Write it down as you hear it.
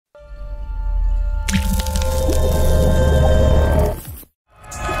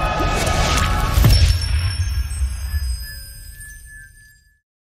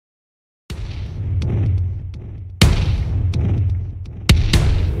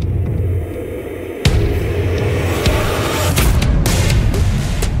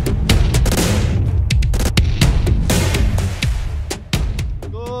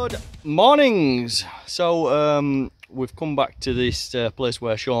Mornings. So we've come back to this place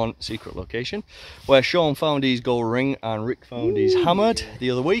where Shaun, secret location, where Shaun found his gold ring and Rick found his hammered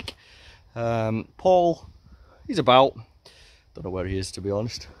the other week. Paul, he's about, don't know where he is to be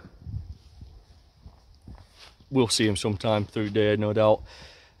honest. We'll see him sometime through day, no doubt.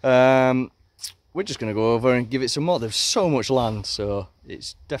 We're just going to go over and give it some more. There's so much land, so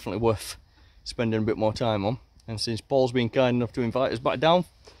it's definitely worth spending a bit more time on. And since Paul's been kind enough to invite us back down,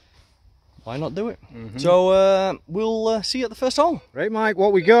 why not do it? So we'll see you at the first hole. Right, Mike,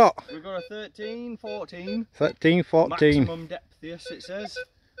 what we got? We've got a 13, 14. 13, 14. Maximum depth, yes it says.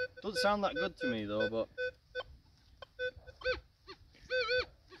 Doesn't sound that good to me though, but...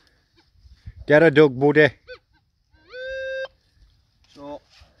 Get a dug, buddy. So,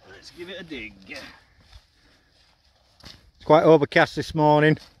 let's give it a dig. It's quite overcast this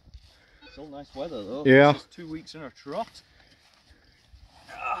morning. Still nice weather though. Yeah. This is 2 weeks in a trot.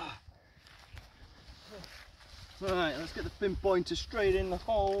 Right, let's get the pinpointer straight in the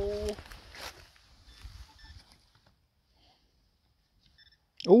hole.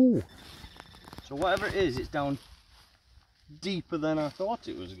 Oh. So whatever it is, it's down deeper than I thought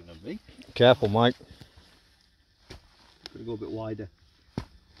it was going to be. Careful, Mike. Gotta go a bit wider,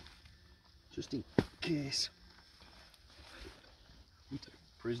 just in case. We take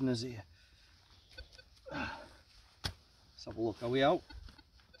prisoners here. Let's have a look. Are we out?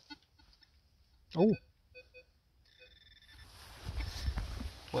 Oh.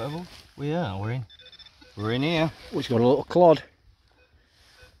 Whatever we are, we're in. We're in here. Oh, it's got a little clod.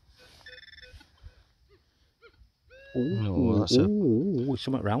 No, that's a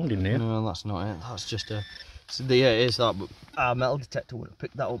something round in there. No, that's not it. That's just a. So yeah, it is that, but our metal detector would have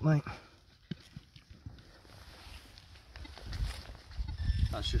picked that up, mate.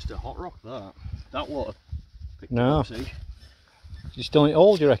 That's just a hot rock. That water picked it up, see? Just don't it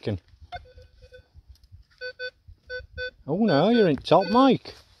all, do you reckon? Oh no, you're in top,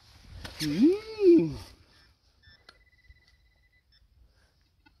 Mike.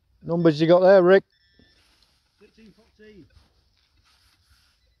 Numbers you got there, Rick? 13, 14.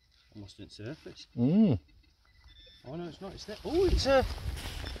 Almost didn't surface. Oh no, it's not. It's there. Oh, it's a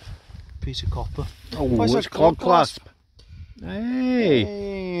piece of copper. Oh, it's clod clasp.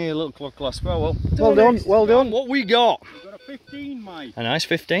 Hey, a little clod clasp. Oh, well. Well done, well done. What we got? We've got a 15, Mike. A nice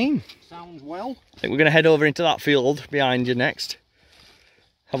 15. Sounds well. I think we're going to head over into that field behind you next.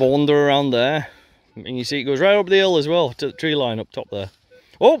 Have a wander around there. And you see it goes right up the hill as well, to the tree line up top there.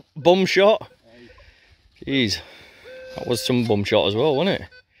 Oh, bum shot. Jeez. That was some bum shot as well, wasn't it?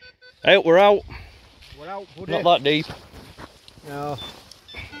 Hey, we're out. We're out, buddy. Not that deep. No.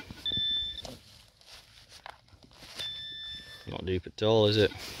 Not deep at all, is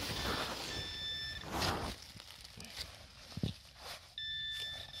it?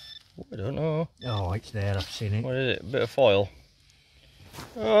 I don't know. Oh, it's there, I've seen it. What is it? A bit of foil.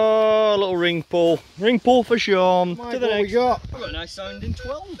 Oh, a little ring pull. Ring pull for Shaun. Mike, To the what next. we got? I've got a nice sounding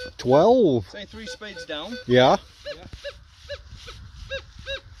 12. 12. Say 3 spades down. Yeah.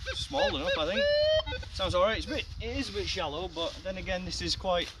 Small enough, I think. Sounds alright. It is a bit shallow, but then again, this is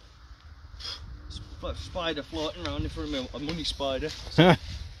quite spider floating around for a money spider. So it's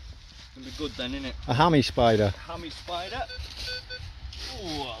gonna be good then, isn't it? A hammy spider. Hammy spider.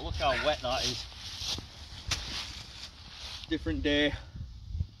 Oh, look how wet that is. Different day,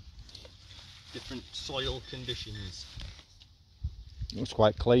 different soil conditions. Looks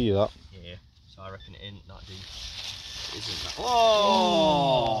quite clear, that. Yeah, so I reckon it ain't that deep. It isn't that.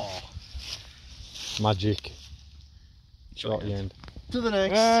 Oh! Magic. Short the end. To the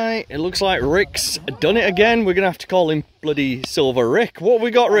next. Right, it looks like Rick's done it again. We're going to have to call him bloody Silver Rick. What have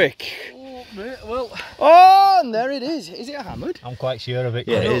we got, Rick? Well. Oh, and there it is. Is it a hammered? I'm quite sure of it.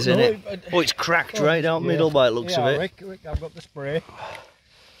 Yeah, it is, isn't it? Oh, it's cracked right down middle by the looks of it. Rick, I've got the spray.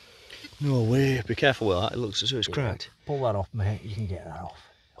 No way. Be careful with that. It looks as though it's cracked. Pull that off, mate. You can get that off.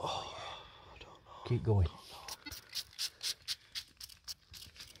 Oh, I don't know. Keep going.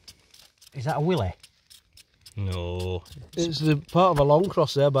 Is that a willy? No. It's the part of a long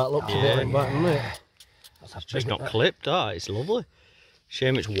cross there, but it looks a bit like that, isn't it? It's just not clipped, that. It's lovely.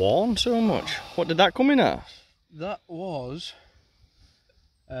 Shame it's worn so much. What did that come in at? That was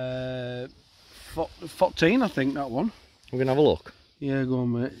 14, I think, that one. We're going to have a look. Yeah, go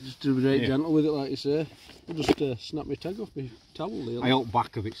on, mate. Just do very gentle with it, like you say. I'll just snap my tag off my towel there. I hope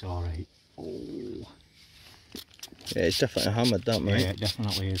back of it's alright. Oh. Yeah, it's definitely hammered, that, mate. Yeah, it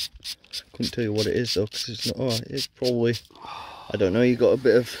definitely is. Couldn't tell you what it is though, because it's not. Oh, it's probably. I don't know. You got a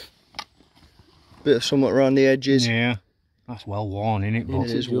bit of something around the edges. Yeah, that's well worn, isn't it?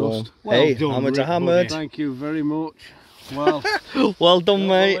 It is worn. Well Hey, done, hammered to Rick, hammered. Thank you very much. Well, Well done, Don't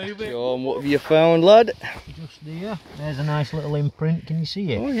mate. believe it. Shaun, what have you found, lad? Just there. There's a nice little imprint. Can you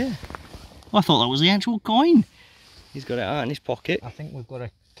see it? Oh, yeah. I thought that was the actual coin. He's got it out in his pocket. I think we've got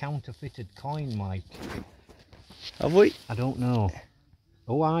a counterfeited coin, Mike. Have we? I don't know.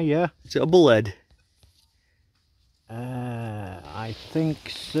 Oh, yeah. Is it a bullhead? I think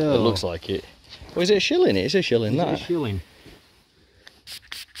so. It looks like it. Oh, is it a shilling? It's a shilling, Is it that. a shilling?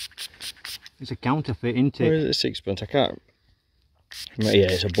 It's a counterfeit, isn't Or it? is it a sixpence? I can't. Yeah,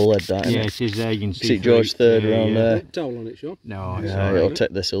 it's a bullhead, that, isn't Yeah, it? it is there. You can See see George through III it. around there. towel on it, Shaun. No, it's Yeah, all it'll right.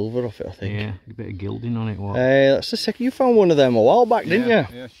 take the silver off it, I think. Yeah, a bit of gilding on it. What? That's the second. You found one of them a while back, didn't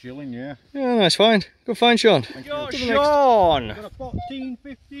you? Yeah, shilling, yeah. Yeah, nice find. Good find, Shaun. Go, Shaun! Got a 14,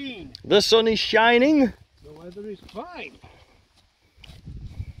 15. The sun is shining. The weather is fine.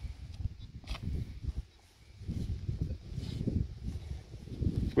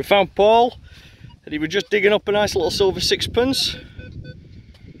 We found Paul, and he was just digging up a nice little silver sixpence.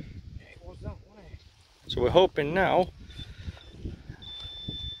 So we're hoping now.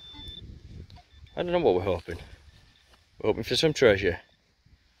 I don't know what we're hoping. We're hoping for some treasure.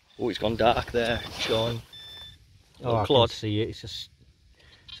 Oh, it's gone dark there, Shaun. Oh, I can see it. It's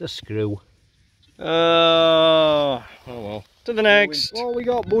a screw. Oh well. To the next. What we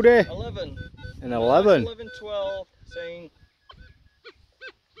got, buddy? 11. An 11. 11, 12.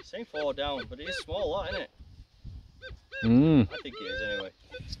 Saying 4 down, but it is small, that, isn't it? I think it is anyway.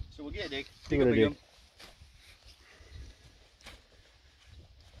 So we'll get a dig. Dig a big one.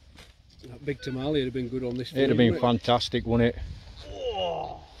 That big tamale would have been good on this. It'd have been fantastic, wouldn't it?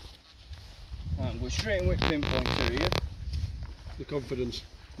 Oh. I'm going straight in with pinpointer here. The confidence.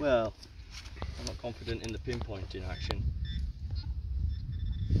 Well, I'm not confident in the pinpointing action.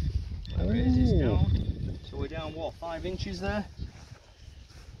 There it is, it's down. So we're down what, 5 inches there?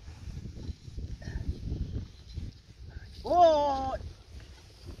 Oh!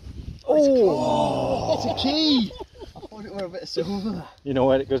 Oh, That's a key! I thought it were a bit of silver. you know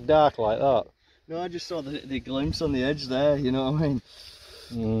when it goes dark like that? No, I just saw the glimpse on the edge there, you know what I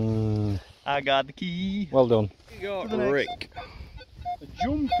mean? I got the key. Well done. You got Rick. A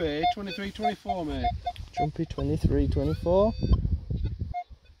jumpy 23-24, mate. Jumpy 23-24.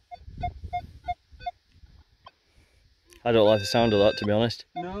 I don't like the sound of that, to be honest.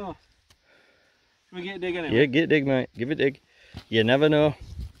 No. Can we get a dig anyway? Yeah, get a dig, mate. Give it a dig. You never know.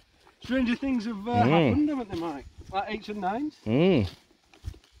 Stranger things have happened, haven't they, Mike? Like 8s and 9s.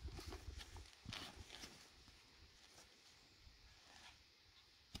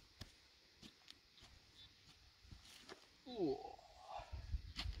 Ooh.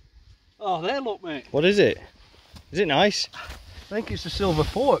 Oh, there, look, mate. What is it? Is it nice? I think it's a silver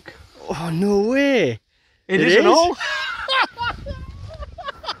fork. Oh, no way. It is isn't all.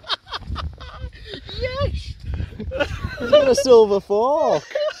 Yes! Is it a silver fork?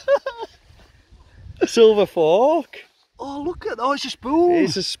 A silver fork? Oh, look at that. Oh, it's a spoon.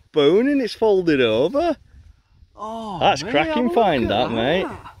 It's a spoon and it's folded over. Oh, That's mate, cracking have a look find, at that, mate.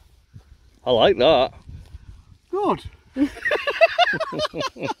 I like that. Good.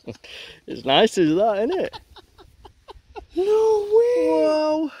 It's nice as that, isn't it? No way.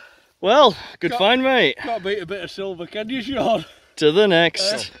 Wow. Well, good find, mate. Can't beat a bit of silver, can you, Shaun? To the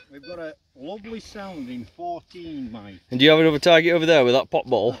next. We've got a lovely sounding 14, Mike. And do you have another target over there with that pop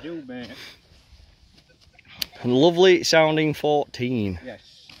bottle? I do, mate. And lovely sounding 14.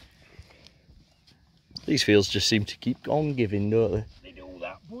 Yes. These fields just seem to keep on giving, don't they? They do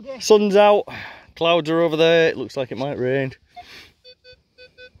that, buddy. Sun's out, clouds are over there, it looks like it might rain.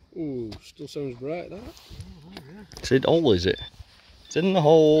 Ooh, still sounds bright, that. It's in hole, is it? It's in the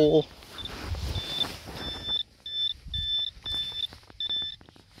hole.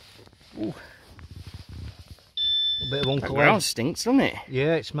 Ooh. A bit of The Uncle ground Egg. stinks, doesn't it?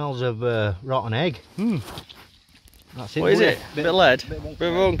 Yeah, it smells of rotten egg. That's it. What is buddy. it? Bit of lead? Bit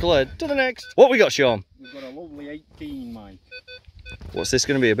of Uncle Ed. To the next. What we got, Shaun? We've got a lovely 18, Mike. What's this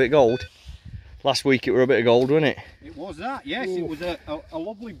going to be? A bit of gold? Last week it were a bit of gold, wasn't it? It was that, yes. Ooh. It was a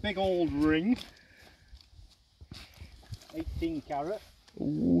lovely big old ring. 18 carat.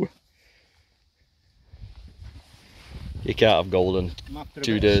 Ooh. You can't have gold in After a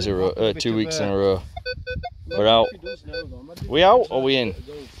 2 bit days of a row, silver, a bit 2 of, weeks in a row. We're out. It does now, though. Imagine We if it out was or we a in? bit of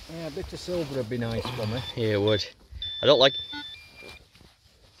gold. Yeah, a bit of silver would be nice for me. Yeah, it would. I don't like.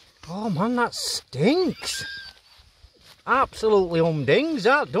 Oh man, that stinks. Absolutely humdings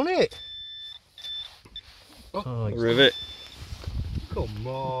that, doesn't it? Oh, it's- Rivet. Come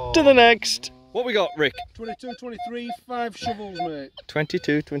on. To the next. What we got, Rick? 22, 23, 5 shovels, mate.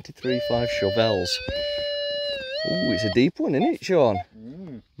 22, 23, 5 shovels. Ooh, it's a deep one, isn't it, Shaun?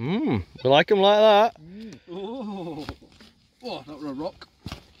 We like them like that. Oh. Oh, that was a rock.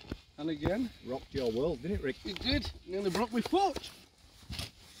 And again. Rocked your world, didn't it, Rick? It did. Nearly broke my foot.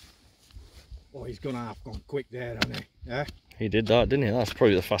 Oh, he's gone half gone quick there, hasn't he? Yeah. He did that, didn't he? That's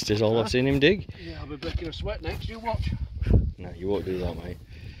probably the fastest hole I've seen him dig. Yeah, I'll be breaking a sweat next, you watch. No, you won't do that, mate.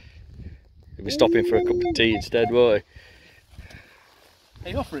 He'll be stopping for a cup of tea instead, won't Are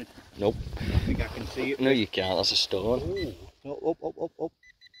you offering? he? Nope. I think I can see it. No, you can't. That's a stone. Oh, up.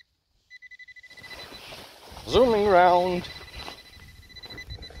 Zooming round.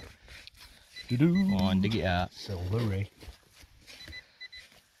 Come on, dig it out. Silvery.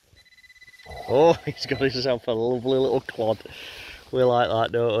 Oh, he's got himself a lovely little clod. We like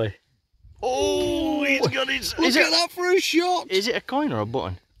that, don't we? Oh, he's got his... Look at that for a shot! Is it a coin or a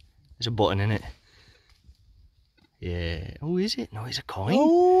button? It's a button, isn't it? Yeah. Oh, is it? No, it's a coin.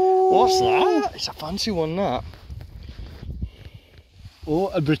 Oh. What's that? It's a fancy one, that. Oh,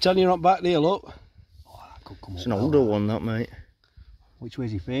 a Britannia on back there, look. Oh, that could come It's up an well. older one, that, mate. Which way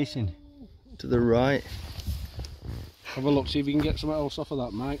is he facing? To the right. Have a look, see if you can get something else off of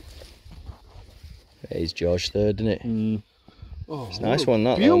that, Mike. He's George III, isn't it? Oh, It's a nice one,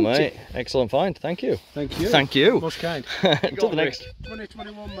 that, though, mate. Excellent find. Thank you. Thank you. Thank you. Most kind. To the next.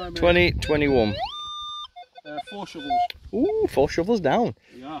 2021, my mate. 2021. 4 shovels. Ooh, 4 shovels down.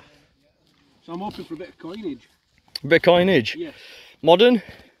 Yeah. So I'm hoping for a bit of coinage. A bit of coinage. Yes. Modern, do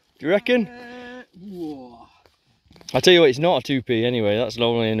you reckon? Whoa. I tell you what, it's not a 2p anyway. That's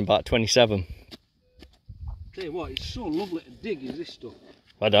normally in about 27. Tell you what, it's so lovely to dig, is this stuff.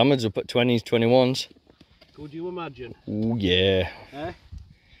 My diamonds up at 20s, 21s. Could you imagine? Ooh, yeah. Eh?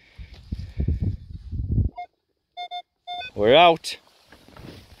 We're out.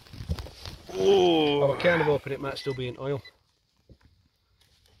 Oh, I was kind of hoping it might still be in oil.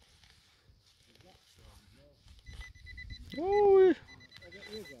 Oh,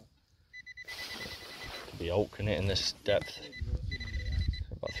 be oak in it in this depth.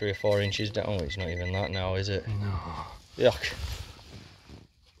 About 3 or 4 inches down. It's not even that now, is it? No. Yuck.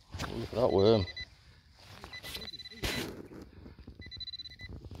 Look at that worm.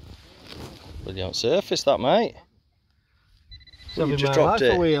 Bloody on surface, that, mate. You just dropped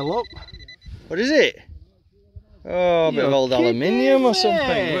it. Away, look. What is it? Oh, a bit of old aluminium or something.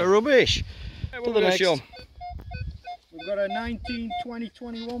 A bit of rubbish. To the next, Shaun. We've got a 19, 20,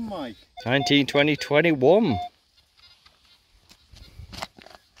 21, Mike. 19, 20, 21.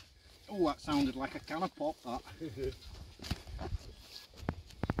 Oh, that sounded like a can of pop, that.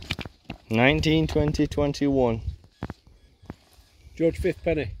 19, 20, 21. George, 5th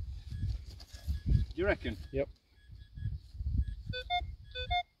penny. Do you reckon? Yep.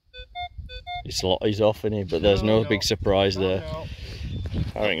 He's off, isn't he? But there's no big surprise there. No.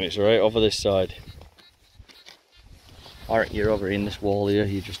 I reckon it's right over this side. I reckon you're over in this wall here.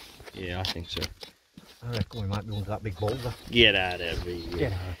 You just... Yeah, I think so. I reckon we might be under that big boulder. Get out of here.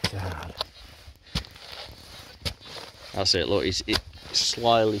 Get out, Dad. That's it, look, he's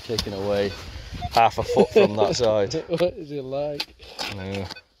slyly taking away half a foot from that side. What is he like? No.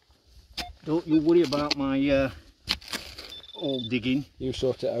 Don't you worry about my old digging. You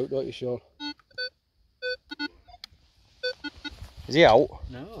sort it out, don't you, Shaun? Is he out?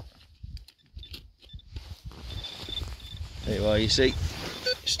 No. There you are, you see.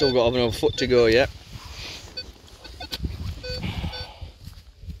 Still got another foot to go yet.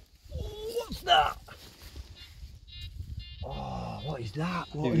 What's that? Oh, what is that?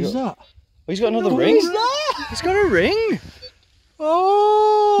 What You've is got- that? Oh, he's got another ring. What is that? He's got a ring.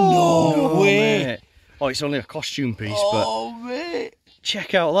 Oh! No way. mate. Oh, it's only a costume piece, Oh, mate. but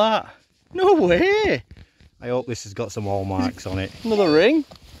check out that. No way. I hope this has got some hallmarks on it. Another ring.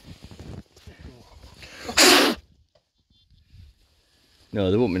 No,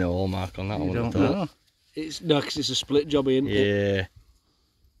 there won't be no hallmark on that one. You don't I thought. know. It's no, 'cause it's a split job, isn't it? Yeah.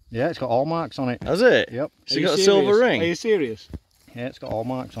 Yeah, it's got hallmarks on it. Has it? Yep. So you got a silver Are ring? you serious? Yeah, it's got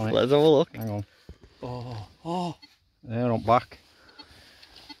hallmarks on it. Let's have a look. Hang on. Oh. There on back.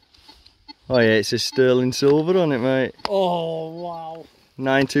 Oh yeah, it says sterling silver on it, mate. Oh, wow.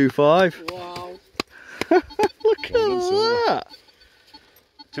 925. Wow. Look at that.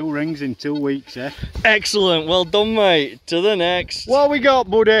 2 rings in 2 weeks, eh? Excellent. Well done, mate. To the next. What we got,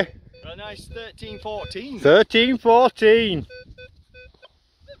 buddy? A nice 13-14. 13, 14.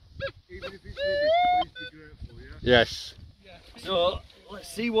 Even if it's rubbish, please be grateful, yeah? Yes. So let's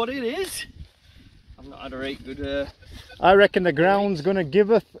see what it is. I've not had a right good. I reckon the ground's gonna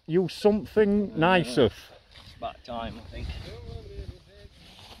give you something nicer. It's about time, I think.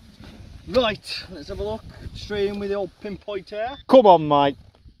 Right, let's have a look. Straight in with the old pinpoint here. Come on, Mike.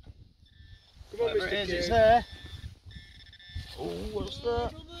 Come on, Whatever Mr. it is, K. it's there. Oh, what's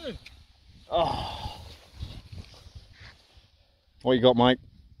that? Oh. What you got, Mike?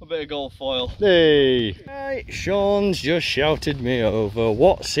 A bit of gold foil. Hey! Right, Shaun's just shouted me over.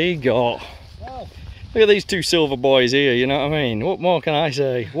 What's he got? Wow. Look at these two silver boys here, you know what I mean? What more can I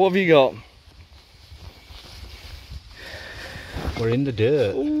say? What have you got? We're in the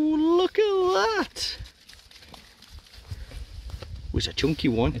dirt. Oh, look at that! Oh, it's a chunky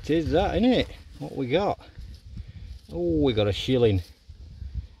one. It is that, isn't it? What we got? Oh, we got a shilling.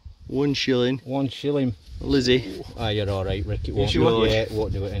 1 shilling. 1 shilling. Lizzie. Ah, you're alright, Rick. It won't sure? yeah, it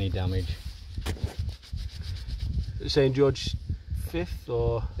won't do it any damage. St George 5th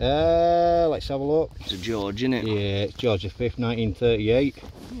or? Let's have a look. It's a George, isn't it? Yeah, it's George V, 1938.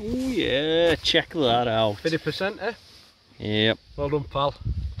 Oh yeah, check that out. 50%, eh? Yep. Well done, pal.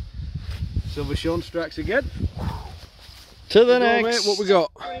 Silver Shaun strikes again. To the Go, next. mate, what we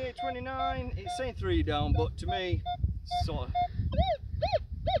got? 28, 29. It's saying 3 down, but to me, it's sort of.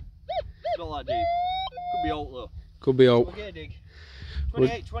 It's not that deep. Could be out though. Could be out. We'll get a dig.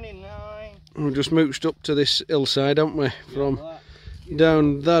 28, 29. We've just mooched up to this hillside, haven't we? From Yeah,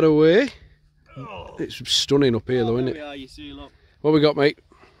 down that away. oh. It's stunning up here though, isn't There it? we are, you see, look. What we got, mate?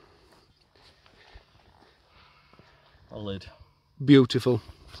 A lid. Beautiful.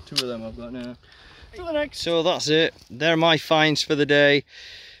 2 of them I've got now. To the next. So that's it. They're my finds for the day.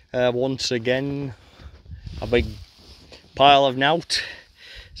 Once again, a big pile of nout.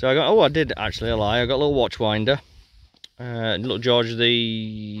 So I got, oh, I did actually lie. I got a little watch winder. Little George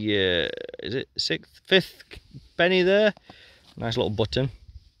the, is it 6th, 5th penny there. Nice little button.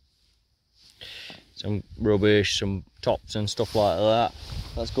 Some rubbish, some tops and stuff like that.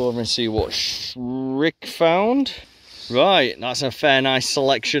 Let's go over and see what Rick found. Right, that's a fair nice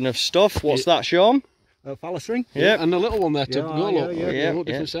selection of stuff. What's that, Shaun? Phallus ring? Yep. And the little one there to Yeah, go, look. yeah, Look,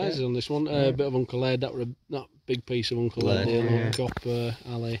 different yeah, sizes on this one. A bit of Uncle Ed, that big piece of Uncle Ed there, Yeah. on copper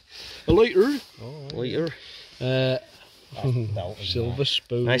alley. A litre. Liter. Silver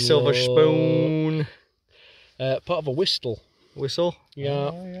spoon. Nice silver spoon. Part of a whistle. Whistle.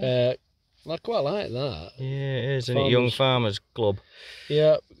 Yeah. I quite like that. Yeah, it is, isn't it? Young Farmers Club.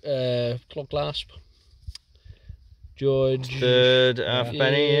 Yeah. Clog clasp. George. 3rd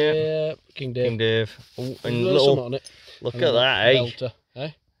halfpenny, yeah. King Dave. King Dave. Oh, and There's little, something on it. look And at a that, eh? Delta, eh?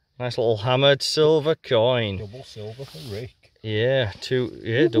 Nice little hammered silver coin. Double silver for Rick. Yeah,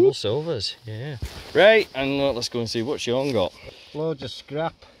 double silvers, yeah. Right, and let's go and see what Shaun got. Loads of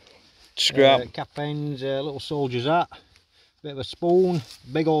scrap. Scrap. Cap ends, little soldier's hat. Bit of a spoon.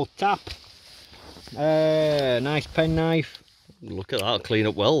 Big old tap. Nice penknife. Look at that, it'll clean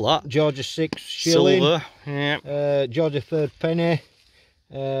up well, that. George VI shilling. Silver, yeah. George III penny.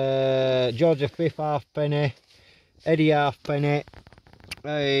 George V halfpenny. Eddie halfpenny.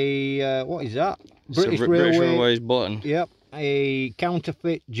 What is that? British British Railway. Railways button. Yep. A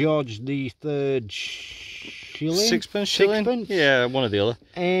counterfeit George III shilling. 6pence shilling? Sixpence. Yeah, one or the other.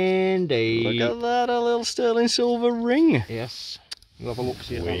 And a... Look at that, a little sterling silver ring. Yes. You have a look,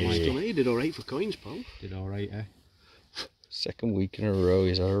 see it. That He's Mike. done it. He did alright for coins, pal. Did alright, eh? 2nd week in a row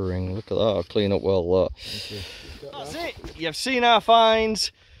he's had a ring. Look at that, I'll clean up well, that. That's it. You've seen our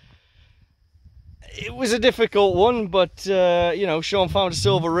finds. It was a difficult one, but you know, Shaun found a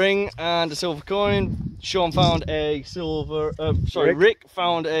silver ring and a silver coin. Shaun found a silver, Rick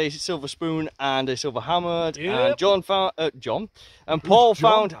found a silver spoon and a silver hammer. Yep. And John found, and Paul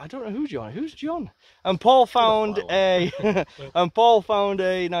found, I don't know who's John, who's John? And Paul found a, and Paul found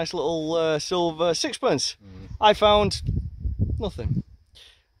a nice little silver 6pence. I found nothing.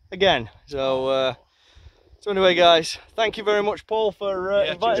 Again, so anyway, guys, thank you very much, Paul, for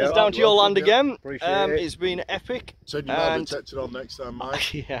inviting us down to your land again. It's been epic. Send your Metal Detector on next time,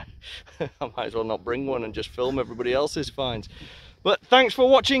 Mike. Yeah, I might as well not bring one and just film everybody else's finds. But thanks for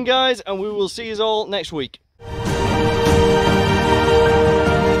watching, guys, and we will see you all next week.